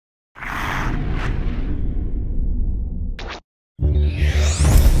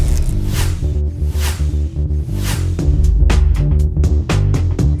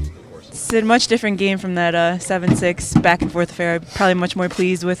Sid, much different game from that 7-6 back and forth affair. Probably much more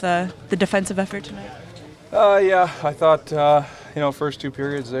pleased with the defensive effort tonight. Yeah, I thought first two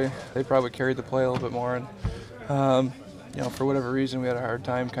periods they probably carried the play a little bit more, and for whatever reason we had a hard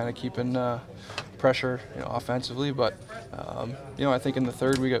time kind of keeping pressure offensively. But I think in the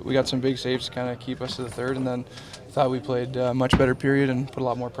third we got some big saves to kind of keep us to the third, and then thought we played a much better period and put a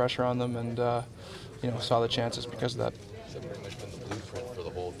lot more pressure on them, and saw the chances because of that. So pretty much been the blueprint for the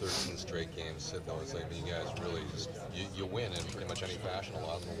whole 13 straight games. Sid, though, it's like you guys really just you win in pretty much any fashion. A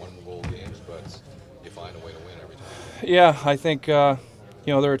lot of them are one-goal games, but you find a way to win every time. Yeah, I think there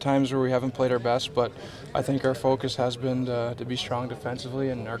are times where we haven't played our best, but I think our focus has been to be strong defensively,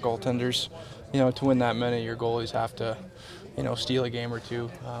 and our goaltenders, to win that many, your goalies have to, steal a game or two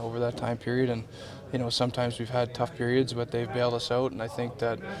over that time period. And sometimes we've had tough periods, but they've bailed us out, and I think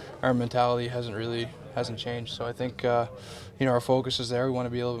that our mentality hasn't changed. So I think our focus is there. We want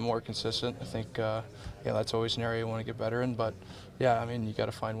to be a little bit more consistent. I think that's always an area we want to get better in. But yeah, I mean, you got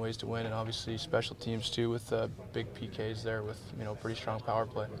to find ways to win, and obviously special teams too, with big PKs there, with pretty strong power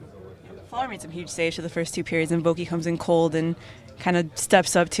play. Fowler made some huge saves for the first two periods, and Boki comes in cold and kind of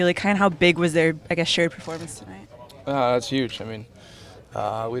steps up to how big was their shared performance tonight? That's huge. I mean,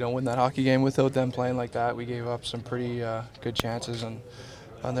 we don't win that hockey game without them playing like that. We gave up some pretty good chances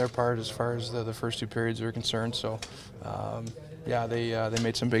on their part as far as the first two periods are concerned. So, they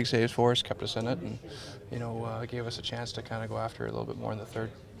made some big saves for us, kept us in it, and gave us a chance to kind of go after it a little bit more in the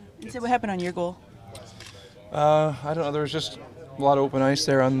third. So what happened on your goal? I don't know. There was just a lot of open ice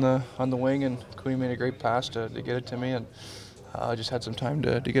there on the wing, and Queen made a great pass to get it to me, and just had some time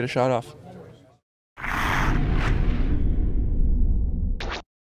to get a shot off.